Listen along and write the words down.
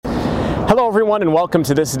Hello, everyone, and welcome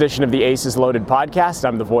to this edition of the Aces Loaded podcast.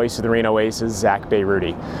 I'm the voice of the Reno Aces, Zach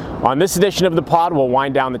Bayruti. On this edition of the pod, we'll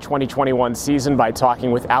wind down the 2021 season by talking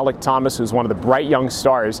with Alek Thomas, who's one of the bright young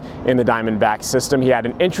stars in the Diamondback system. He had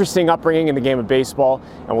an interesting upbringing in the game of baseball,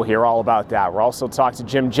 and we'll hear all about that. We'll also talk to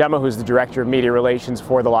Jim Gemma, who's the Director of Media Relations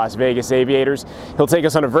for the Las Vegas Aviators. He'll take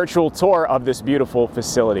us on a virtual tour of this beautiful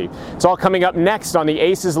facility. It's all coming up next on the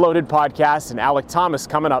Aces Loaded podcast, and Alek Thomas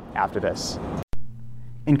coming up after this.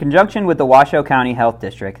 In conjunction with the Washoe County Health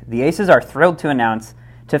District, the Aces are thrilled to announce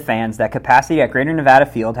to fans that capacity at Greater Nevada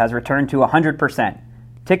Field has returned to 100%.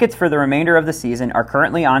 Tickets for the remainder of the season are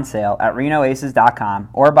currently on sale at renoaces.com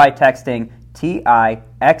or by texting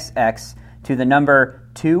TIXX to the number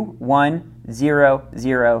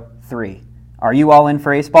 21003. Are you all in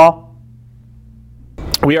for Ace Ball?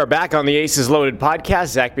 We are back on the Aces Loaded podcast.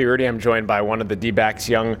 Zach Bayruti. I'm joined by one of the D-backs'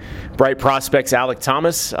 young, bright prospects, Alek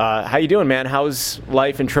Thomas. How you doing, man? How's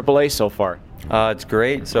life in AAA so far? It's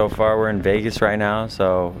great so far. We're in Vegas right now,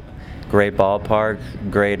 so great ballpark,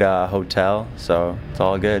 great hotel, so it's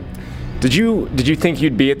all good. Did you think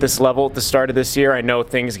you'd be at this level at the start of this year? I know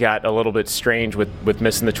things got a little bit strange with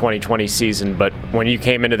missing the 2020 season, but when you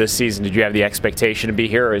came into this season, did you have the expectation to be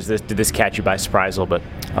here, or did this catch you by surprise a little bit?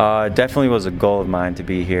 It definitely was a goal of mine to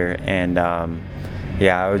be here, and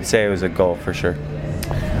I would say it was a goal for sure.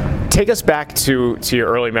 Take us back to your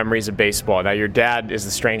early memories of baseball. Now, your dad is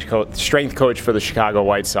the strength coach for the Chicago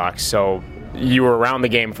White Sox, so you were around the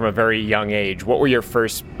game from a very young age. What were your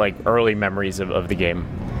first early memories of the game?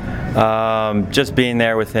 Just being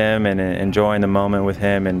there with him and enjoying the moment with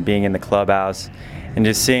him and being in the clubhouse and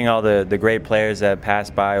just seeing all the great players that have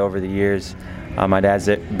passed by over the years. My dad's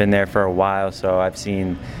been there for a while, so I've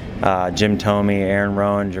seen Jim Thome, Aaron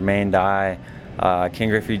Rowan, Jermaine Dye, Ken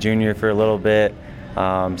Griffey Jr. for a little bit,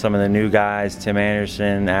 some of the new guys, Tim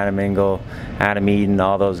Anderson, Adam Engel, Adam Eaton,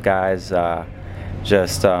 all those guys.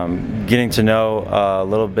 Just getting to know a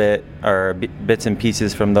little bit or bits and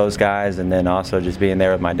pieces from those guys, and then also just being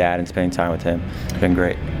there with my dad and spending time with him. It's been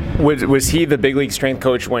great. Was he the big league strength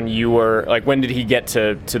coach when you were, when did he get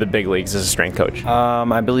to the big leagues as a strength coach?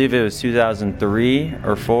 I believe it was 2003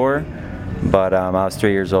 or 4, but I was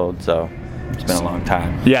 3 years old, so it's been a long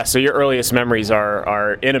time. Yeah, so your earliest memories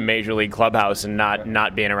are in a major league clubhouse and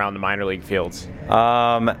not being around the minor league fields.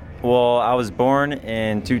 Well, I was born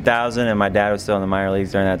in 2000, and my dad was still in the minor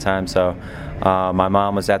leagues during that time, so my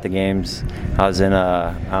mom was at the games. I was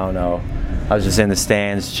I was just in the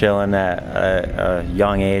stands chilling at a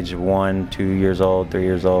young age of 1, 2 years old, 3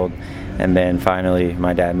 years old, and then finally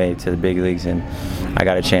my dad made it to the big leagues, and I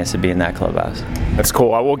got a chance to be in that clubhouse. That's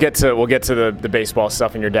cool. We'll get to the baseball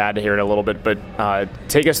stuff and your dad here in a little bit, but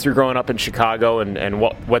take us through growing up in Chicago and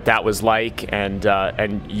what that was like and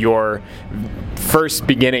your first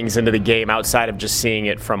beginnings into the game outside of just seeing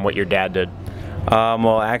it from what your dad did.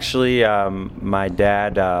 Well, actually, my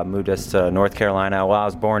dad moved us to North Carolina. Well, I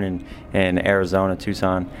was born in Arizona,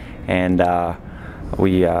 Tucson, and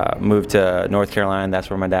we moved to North Carolina. That's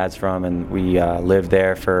where my dad's from, and we lived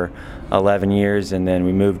there for 11 years, and then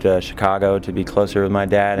we moved to Chicago to be closer with my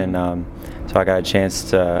dad, and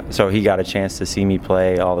so he got a chance to see me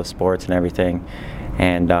play all the sports and everything,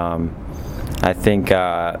 and I think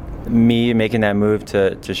me making that move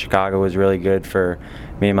to Chicago was really good for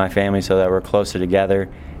me and my family, so that we're closer together,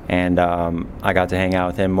 and I got to hang out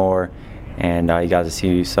with him more, and he got to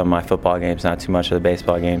see some of my football games, not too much of the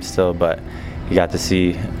baseball games still, but he got to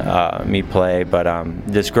see me play. But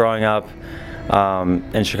just growing up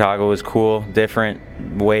in Chicago was cool,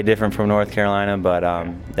 way different from North Carolina, but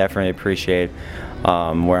definitely appreciate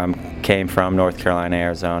where I came from, North Carolina,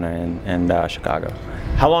 Arizona, and Chicago.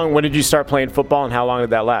 When did you start playing football, and how long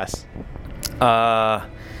did that last?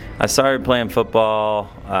 I started playing football,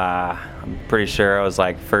 I'm pretty sure I was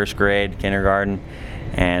first grade, kindergarten,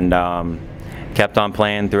 and kept on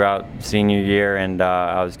playing throughout senior year, and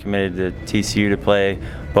I was committed to TCU to play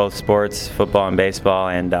both sports, football and baseball,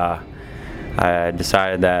 and I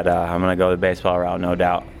decided that I'm going to go the baseball route, no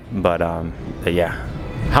doubt, but yeah.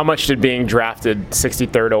 How much did being drafted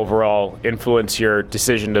 63rd overall influence your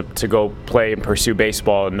decision to go play and pursue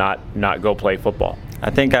baseball and not go play football? I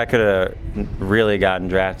think I could have really gotten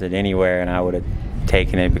drafted anywhere, and I would have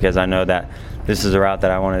taken it because I know that this is a route that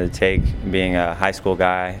I wanted to take, being a high school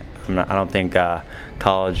guy. I don't think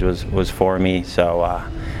college was for me, so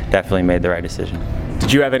definitely made the right decision.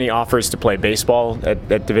 Did you have any offers to play baseball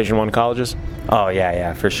at Division I colleges? Oh,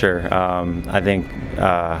 yeah, for sure. I think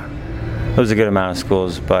it was a good amount of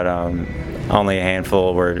schools, but only a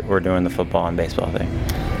handful were doing the football and baseball thing.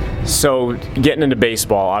 So getting into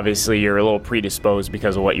baseball, obviously you're a little predisposed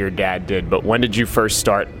because of what your dad did, but when did you first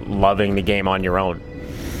start loving the game on your own?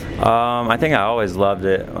 I think I always loved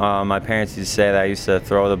it. My parents used to say that I used to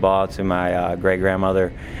throw the ball to my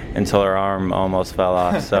great-grandmother until her arm almost fell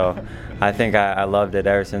off. So I think I loved it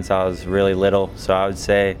ever since I was really little. So I would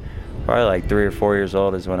say probably like 3 or 4 years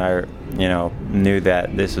old is when I, knew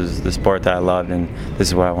that this was the sport that I loved and this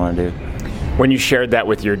is what I want to do. When you shared that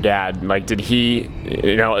with your dad, like, did he,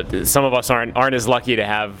 some of us aren't as lucky to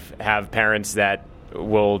have parents that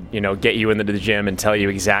will, get you into the gym and tell you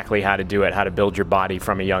exactly how to do it, how to build your body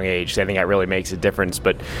from a young age. So I think that really makes a difference.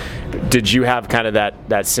 But did you have kind of that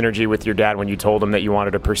synergy with your dad when you told him that you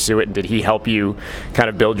wanted to pursue it? And did he help you kind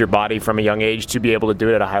of build your body from a young age to be able to do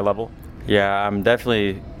it at a high level? Yeah, I'm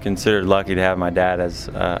definitely considered lucky to have my dad as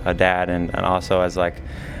a dad and also as like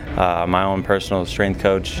my own personal strength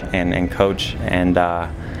coach and coach. And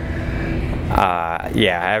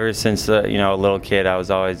ever since a little kid, I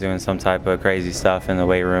was always doing some type of crazy stuff in the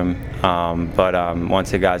weight room. But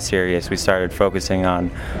once it got serious, we started focusing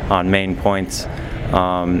on main points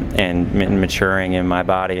and maturing in my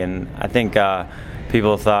body. And I think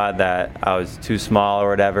people thought that I was too small or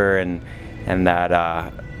whatever, and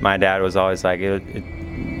that my dad was always like,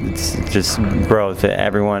 it's just growth.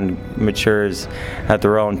 Everyone matures at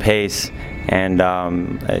their own pace. And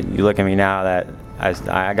you look at me now that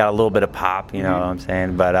I got a little bit of pop, you know what I'm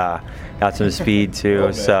saying, but got some speed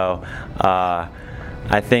too. So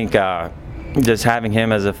I think just having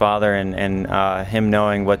him as a father and him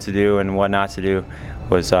knowing what to do and what not to do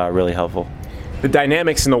was really helpful. The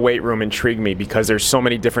dynamics in the weight room intrigue me because there's so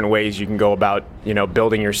many different ways you can go about,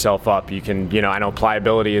 building yourself up. You can, I know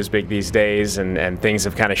pliability is big these days, and things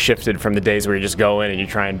have kind of shifted from the days where you just go in and you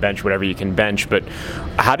try and bench whatever you can bench. But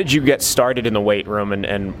how did you get started in the weight room,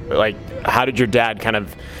 and like, how did your dad kind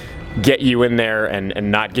of get you in there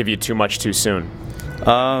and not give you too much too soon?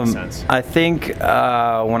 I think when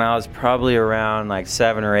I was probably around like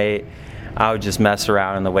 7 or 8, I would just mess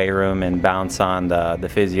around in the weight room and bounce on the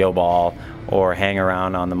physio ball or hang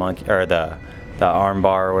around on the monkey or the arm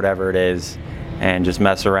bar or whatever it is and just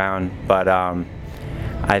mess around. But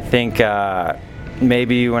I think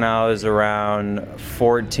maybe when I was around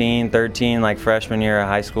 14, 13, like freshman year of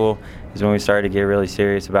high school is when we started to get really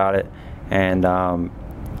serious about it. And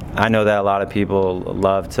I know that a lot of people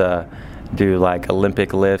love to do like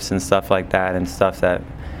Olympic lifts and stuff like that, and stuff that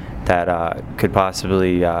could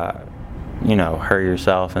possibly hurt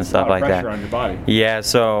yourself and stuff like that. A lot of pressure on your body. Yeah,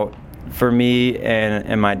 so for me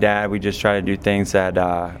and my dad, we just try to do things that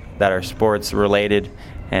are sports related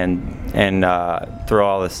and throw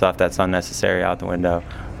all the stuff that's unnecessary out the window.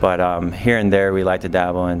 But here and there, we like to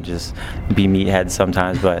dabble and just be meatheads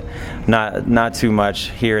sometimes, but not too much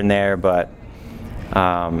here and there. But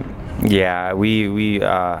we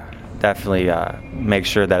definitely make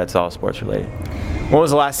sure that it's all sports related. When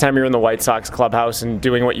was the last time you were in the White Sox clubhouse and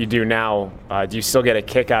doing what you do now? Do you still get a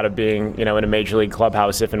kick out of being, in a major league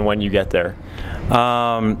clubhouse if and when you get there?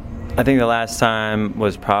 I think the last time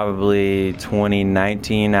was probably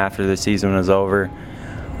 2019 after the season was over.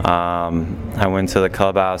 I went to the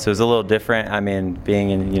clubhouse. It was a little different. I mean,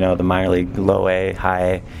 being in, the minor league, low A, high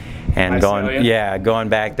A, and going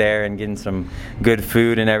back there and getting some good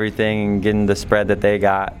food and everything, and getting the spread that they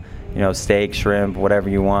got, steak, shrimp, whatever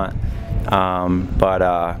you want.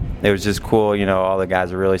 But it was just cool. All the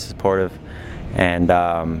guys were really supportive, and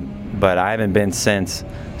but I haven't been since,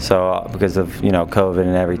 so because of COVID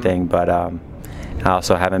and everything. But I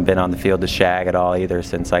also haven't been on the field to shag at all either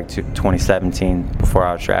since like 2017 before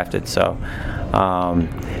I was drafted. So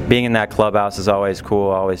being in that clubhouse is always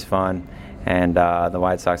cool, always fun, and the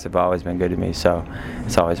White Sox have always been good to me. So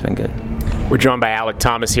it's always been good. We're joined by Alec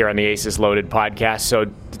Thomas here on the Aces Loaded podcast. So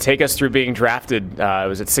to take us through being drafted, it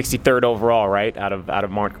was at 63rd overall, right, out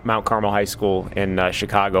of Mount Carmel High School in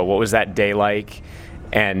Chicago. What was that day like?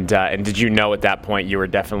 And did you know at that point you were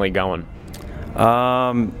definitely going?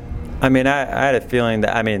 I mean, I had a feeling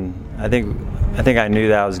that. I mean, I think I knew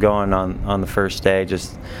that I was going on the first day.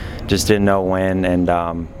 Just didn't know when. And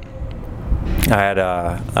I had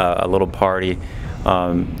a little party,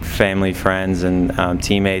 family, friends, and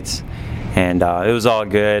teammates. And it was all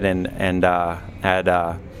good, and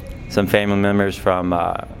had some family members from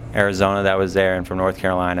Arizona that was there and from North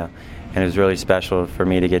Carolina, and it was really special for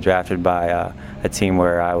me to get drafted by a team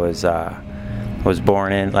where I was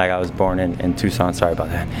born in. Like I was born in Tucson. Sorry about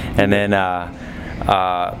that. And then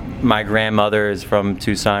my grandmother is from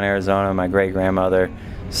Tucson, Arizona. My great grandmother.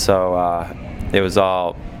 So it was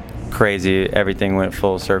all crazy. Everything went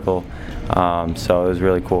full circle. So it was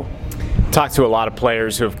really cool. Talked to a lot of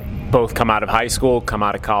players who have both come out of high school, come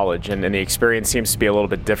out of college, and the experience seems to be a little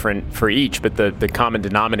bit different for each, but the common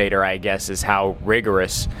denominator, I guess, is how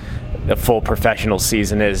rigorous a full professional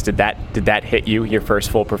season is. Did that hit you, your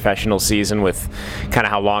first full professional season, with kind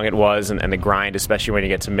of how long it was and the grind, especially when you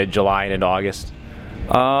get to mid-July and into August?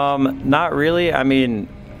 Not really. I mean,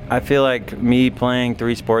 I feel like me playing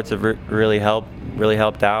 3 sports have really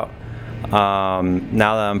helped out. Now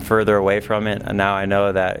that I'm further away from it, now I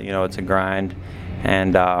know that it's a grind,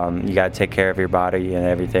 and you got to take care of your body and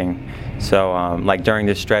everything. So like during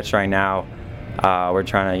this stretch right now, we're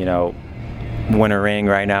trying to win a ring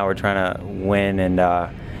right now. We're trying to win,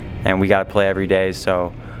 and we got to play every day.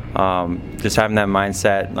 So just having that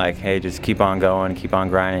mindset, like, hey, just keep on going, keep on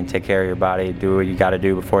grinding, take care of your body, do what you got to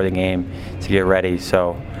do before the game to get ready.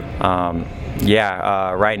 So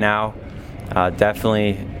right now,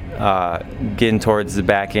 definitely getting towards the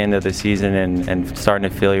back end of the season and starting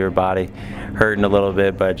to feel your body hurting a little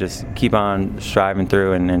bit, but just keep on striving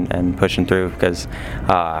through and pushing through, because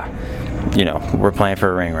we're playing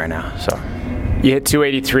for a ring right now. So you hit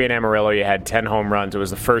 283 in Amarillo. You had 10 home runs. It was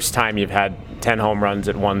the first time you've had 10 home runs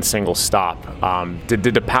at one single stop. Did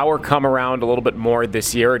the power come around a little bit more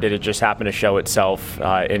this year, or did it just happen to show itself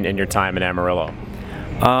in your time in Amarillo?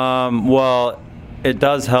 Well, it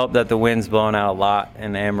does help that the wind's blowing out a lot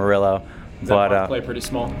in Amarillo. Is that park play pretty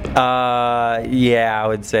small? Yeah, I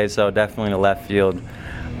would say so. Definitely in the left field.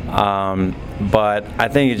 But I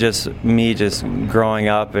think it's just me just growing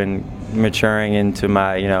up and maturing into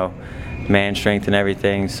my, man strength and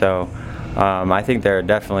everything. So I think there are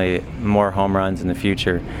definitely more home runs in the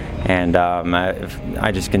future. And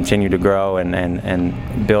I just continue to grow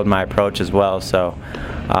and build my approach as well. So,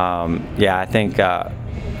 I think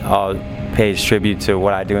I'll pay tribute to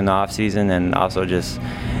what I do in the off season, and also just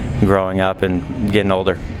growing up and getting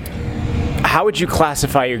older. How would you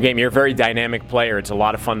classify your game? You're a very dynamic player. It's a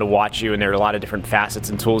lot of fun to watch you, and there are a lot of different facets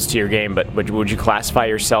and tools to your game. But would you classify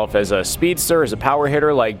yourself as a speedster, as a power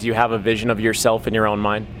hitter? Like, do you have a vision of yourself in your own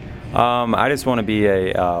mind? I just want to be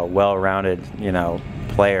a well-rounded,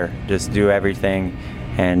 player. Just do everything,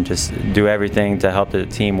 and just do everything to help the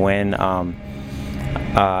team win.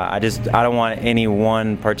 I don't want any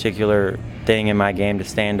one particular thing in my game to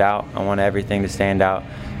stand out. I want everything to stand out.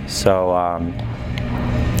 So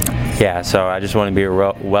so I just want to be a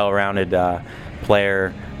well-rounded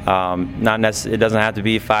player. It doesn't have to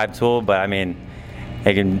be 5-tool, but I mean,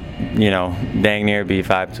 it can, dang near be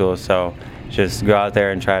 5-tool. So just go out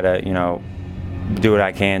there and try to, do what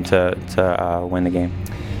I can to win the game.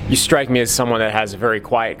 You strike me as someone that has a very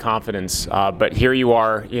quiet confidence, but here you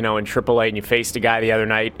are, in AAA, and you faced a guy the other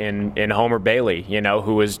night in Homer Bailey,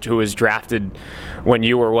 who was drafted when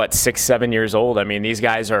you were 6-7 years old. I mean, these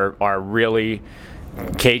guys are really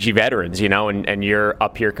cagey veterans, and you're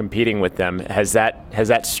up here competing with them. Has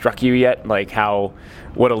that struck you yet? Like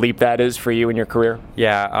what a leap that is for you in your career?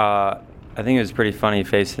 Yeah, I think it was pretty funny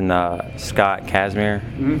facing Scott Kazmir.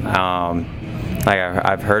 Mm-hmm.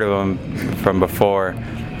 I've heard of him from before.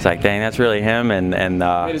 It's like, dang, that's really him. And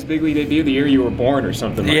made his big league debut the year you were born or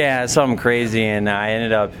something. Something crazy, and I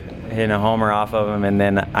ended up hitting a homer off of him, and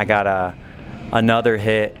then I got another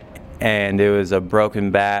hit, and it was a broken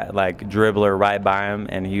bat, dribbler right by him,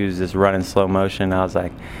 and he was just running slow motion. I was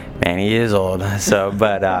like, man, he is old. So,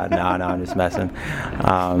 but no, I'm just messing.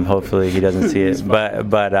 Hopefully he doesn't see it.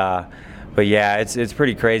 But yeah, it's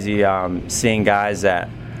pretty crazy seeing guys that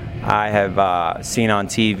I have seen on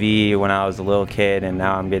TV when I was a little kid, and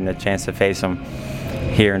now I'm getting a chance to face them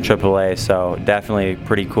here in AAA. So definitely a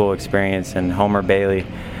pretty cool experience. And Homer Bailey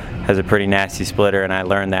has a pretty nasty splitter, and I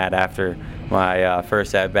learned that after my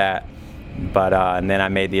first at-bat. But and then I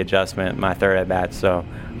made the adjustment my third at-bat. So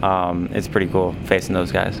it's pretty cool facing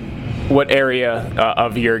those guys. What area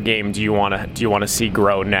of your game do you want to see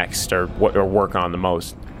grow next, or work on the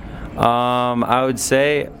most? I would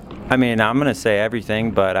say, I'm going to say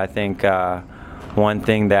everything, but I think one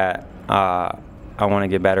thing that I want to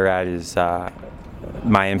get better at is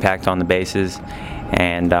my impact on the bases,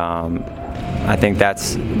 and I think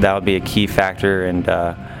that'll be a key factor and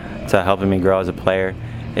to helping me grow as a player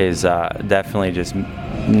is definitely just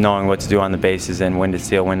knowing what to do on the bases and when to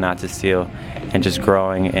steal, when not to steal, and just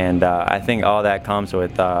growing. And I think all that comes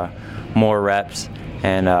with more reps,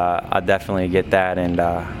 and I'll definitely get that, and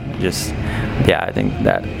I think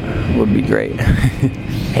that would be great.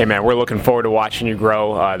 Hey, man, we're looking forward to watching you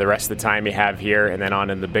grow the rest of the time you have here and then on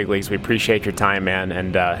in the big leagues. We appreciate your time, man,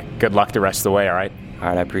 and good luck the rest of the way, all right? All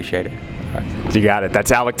right, I appreciate it. All right. You got it.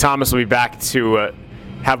 That's Alec Thomas. We'll be back to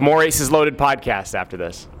have more Aces Loaded podcast after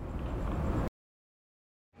this.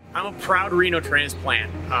 I'm a proud Reno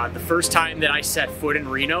transplant. The first time that I set foot in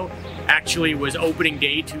Reno actually was opening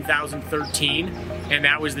day 2013, and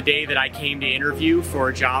that was the day that I came to interview for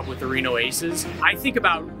a job with the Reno Aces. I think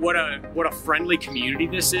about what a friendly community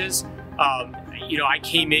this is. I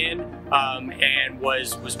came in and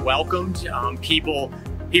was welcomed. People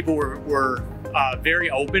were very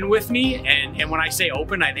open with me, and when I say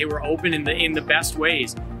open, they were open in the best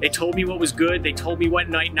ways. They told me what was good. They told me what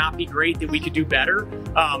might not be great, that we could do better.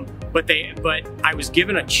 But I was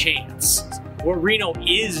given a chance. What Reno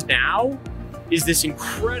is now is this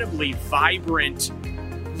incredibly vibrant,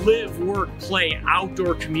 live, work, play,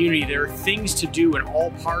 outdoor community. There are things to do in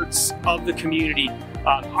all parts of the community.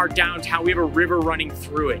 Our downtown, we have a river running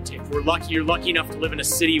through it. If you're lucky enough to live in a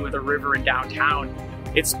city with a river in downtown,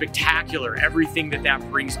 it's spectacular, everything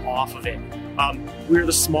that brings off of it. We're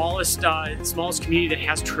the smallest community that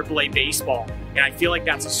has AAA baseball, and I feel like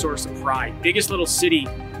that's a source of pride. Biggest Little City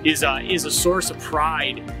is a source of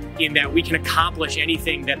pride in that we can accomplish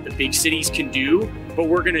anything that the big cities can do, but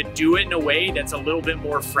we're going to do it in a way that's a little bit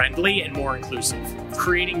more friendly and more inclusive.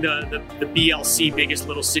 Creating the BLC, Biggest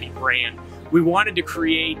Little City brand, we wanted to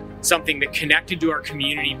create something that connected to our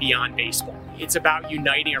community beyond baseball. It's about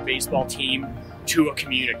uniting our baseball team to a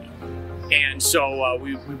community. And so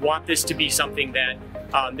we want this to be something that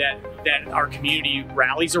our community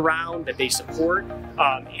rallies around, that they support,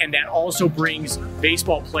 and that also brings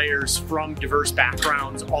baseball players from diverse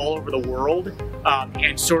backgrounds all over the world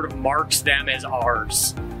and sort of marks them as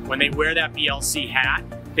ours. When they wear that BLC hat,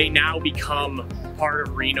 they now become part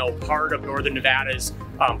of Reno, part of Northern Nevada's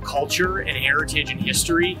culture and heritage and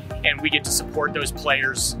history, and we get to support those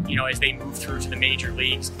players, as they move through to the major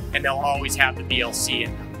leagues, and they'll always have the BLC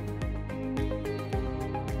in them.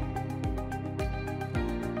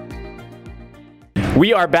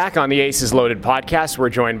 We are back on the Aces Loaded podcast. We're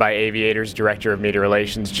joined by Aviators Director of Media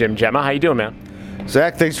Relations, Jim Gemma. How you doing, man?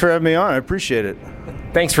 Zach, thanks for having me on. I appreciate it.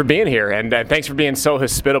 Thanks for being here, and thanks for being so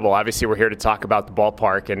hospitable. Obviously, we're here to talk about the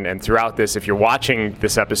ballpark, and throughout this, if you're watching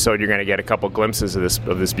this episode, you're going to get a couple glimpses of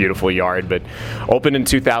this beautiful yard. But opened in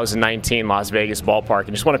 2019, Las Vegas Ballpark,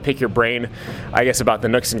 and just want to pick your brain, I guess, about the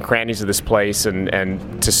nooks and crannies of this place.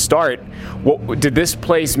 And to start, did this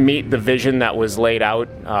place meet the vision that was laid out?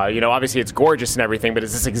 Obviously, it's gorgeous and everything, but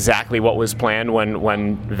is this exactly what was planned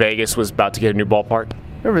when Vegas was about to get a new ballpark?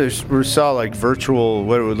 Remember, we saw like virtual,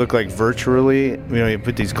 what it would look like virtually. You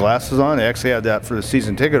put these glasses on. They actually had that for the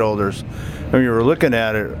season ticket holders. When you were looking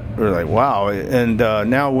at it, we were like, wow. And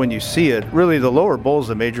now when you see it, really the lower bowl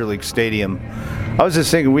is a major league stadium. I was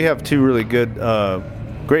just thinking, we have two really good,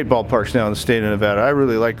 great ballparks now in the state of Nevada. I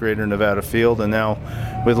really like Greater Nevada Field, and now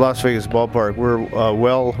with Las Vegas Ballpark, we're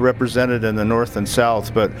well represented in the north and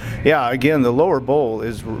south. But yeah, again, the lower bowl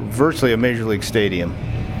is virtually a major league stadium.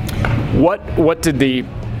 What did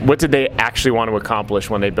they actually want to accomplish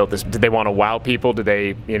when they built this? Did they want to wow people? Did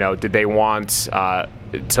they want to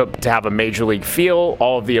have a major league feel?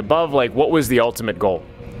 All of the above? Like, what was the ultimate goal?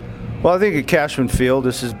 Well, I think at Cashman Field,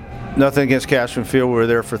 this is nothing against Cashman Field. We were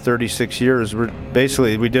there for 36 years. We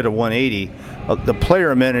did a 180. The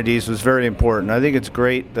player amenities was very important. I think it's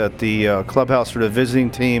great that the clubhouse for the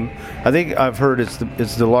visiting team, I think I've heard it's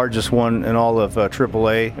the largest one in all of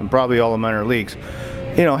AAA and probably all the minor leagues.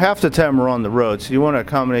 Half the time we're on the road, so you want to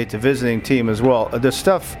accommodate the visiting team as well. The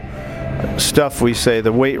stuff we say,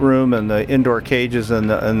 the weight room and the indoor cages and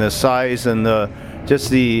the size and just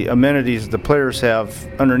the amenities the players have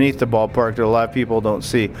underneath the ballpark that a lot of people don't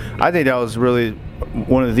see. I think that was really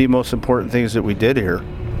one of the most important things that we did here.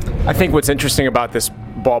 I think what's interesting about this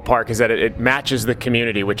ballpark is that it matches the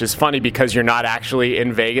community, which is funny because you're not actually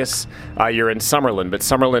in Vegas, you're in Summerlin. But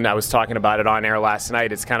Summerlin, I was talking about it on air last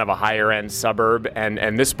night, it's kind of a higher end suburb,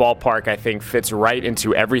 and this ballpark I think fits right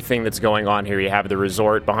into everything that's going on here. You have the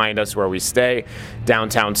resort behind us where we stay,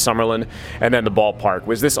 downtown Summerlin, and then the ballpark.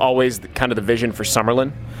 Was this always kind of the vision for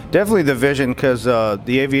Summerlin? Definitely the vision, because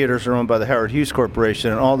the Aviators are owned by the Howard Hughes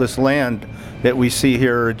Corporation, and all this land that we see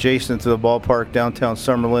here adjacent to the ballpark, downtown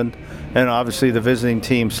Summerlin, and obviously the visiting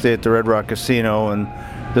team stay at the Red Rock Casino, and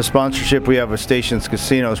the sponsorship we have with Stations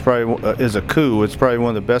Casino is a coup. It's probably one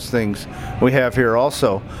of the best things we have here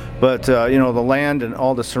also. But the land and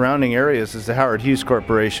all the surrounding areas is the Howard Hughes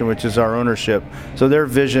Corporation, which is our ownership. So their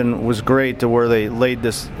vision was great to where they laid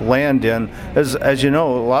this land in. As you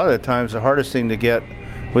know, a lot of the times the hardest thing to get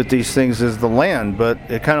with these things is the land, but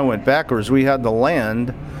it kind of went backwards. We had the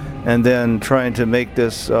land, and then trying to make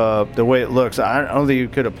this the way it looks. I don't think you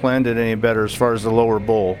could have planned it any better as far as the lower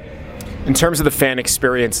bowl. In terms of the fan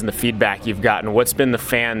experience and the feedback you've gotten, what's been the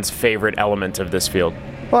fans' favorite element of this field?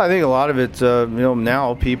 Well, I think a lot of it,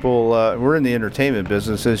 now people, we're in the entertainment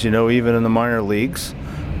business, as you know, even in the minor leagues.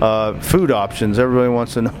 Food options. Everybody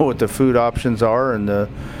wants to know what the food options are, and the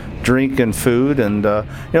drink and food. And,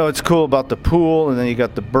 it's cool about the pool, and then you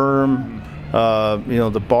got the berm.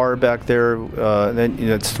 The bar back there, then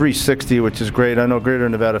it's 360, which is great. I know Greater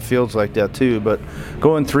Nevada Field's like that too, but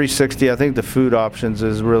going 360, I think the food options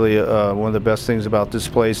is really one of the best things about this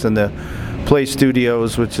place. And the Play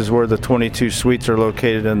Studios, which is where the 22 suites are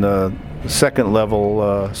located in the second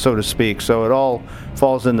level, so to speak. So it all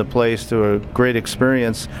falls into place to a great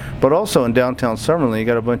experience. But also in downtown Summerlin, you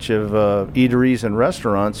got a bunch of eateries and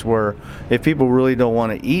restaurants where if people really don't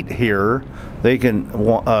want to eat here, they can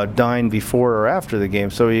dine before or after the game.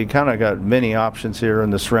 So you kind of got many options here in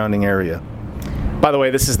the surrounding area. By the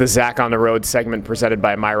way, this is the Zach on the Road segment presented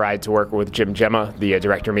by My Ride to Work with Jim Gemma, the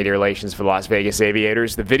Director of Media Relations for the Las Vegas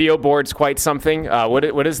Aviators. The video board's quite something.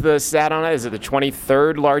 What is the stat on it? Is it the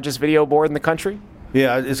 23rd largest video board in the country?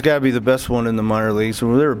 Yeah, it's got to be the best one in the minor leagues.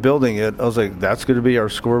 When they were building it, I was like, that's going to be our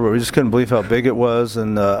scoreboard. We just couldn't believe how big it was.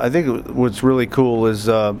 And I think what's really cool is,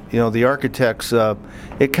 the architects,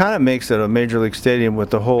 it kind of makes it a major league stadium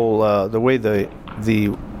with the whole, the way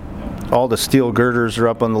all the steel girders are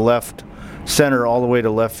up on the left center all the way to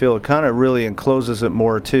left field. It kind of really encloses it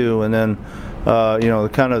more too. And then,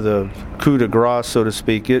 kind of the coup de grace, so to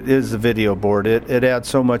speak, it is the video board. It adds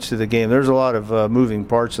so much to the game. There's a lot of moving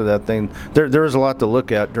parts of that thing. There is a lot to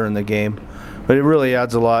look at during the game, but it really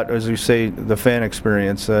adds a lot, as you say, the fan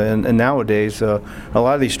experience. And nowadays, a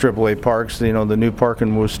lot of these AAA parks, the new park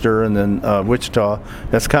in Worcester and then Wichita,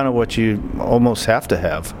 that's kind of what you almost have to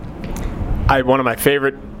have. One of my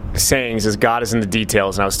favorite sayings is God is in the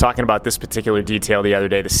details, and I was talking about this particular detail the other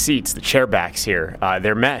day. The seats, the chair backs here,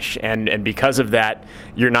 they're mesh, and because of that,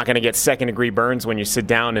 you're not going to get second-degree burns when you sit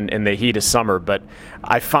down in the heat of summer. But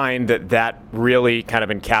I find that really kind of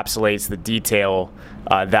encapsulates the detail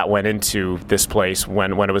that went into this place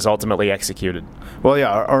when it was ultimately executed. Well,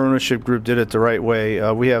 yeah, our ownership group did it the right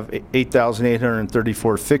way. We have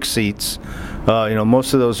 8,834 fixed seats.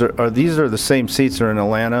 Most of those these are the same seats that are in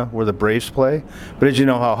Atlanta where the Braves play. But as you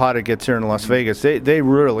know how hot it gets here in Las Vegas, they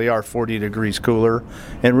really are 40 degrees cooler.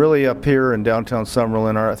 And really up here in downtown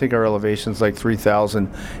Summerlin, I think our elevation's like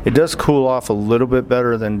 3,000. It does cool off a little bit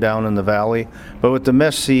better than down in the valley. But with the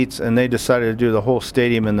mesh seats, and they decided to do the whole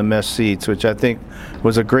stadium in the mesh seats, which I think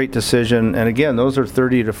was a great decision. And again, those are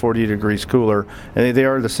 30 to 40 degrees cooler, and they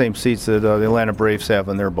are the same seats that the Atlanta Braves have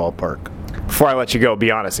in their ballpark. Before I let you go, be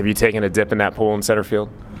honest, have you taken a dip in that pool in center field?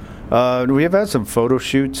 We have had some photo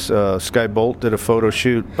shoots. Sky Bolt did a photo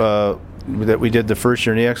shoot that we did the first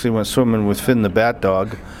year, and he actually went swimming with Finn the Bat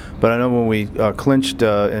Dog. But I know when we clinched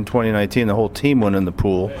in 2019, the whole team went in the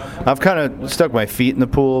pool. I've kind of stuck my feet in the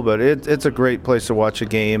pool, but it's a great place to watch a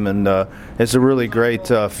game, and it's a really great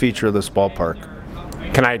feature of this ballpark.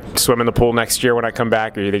 Can I swim in the pool next year when I come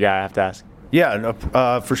back, or are you the guy I have to ask? Yeah,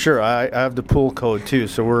 for sure. I have the pool code, too,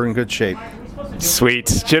 so we're in good shape.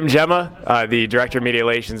 Sweet. Jim Gemma, the Director of Media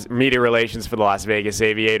Relations for the Las Vegas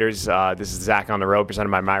Aviators. This is Zach on the Road, presented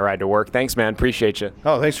by My Ride to Work. Thanks, man. Appreciate you.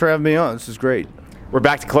 Oh, thanks for having me on. This is great. We're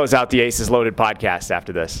back to close out the Aces Loaded podcast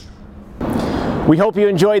after this. We hope you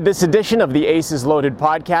enjoyed this edition of the Aces Loaded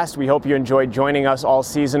podcast. We hope you enjoyed joining us all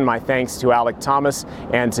season. My thanks to Alec Thomas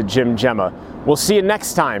and to Jim Gemma. We'll see you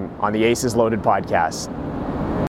next time on the Aces Loaded podcast.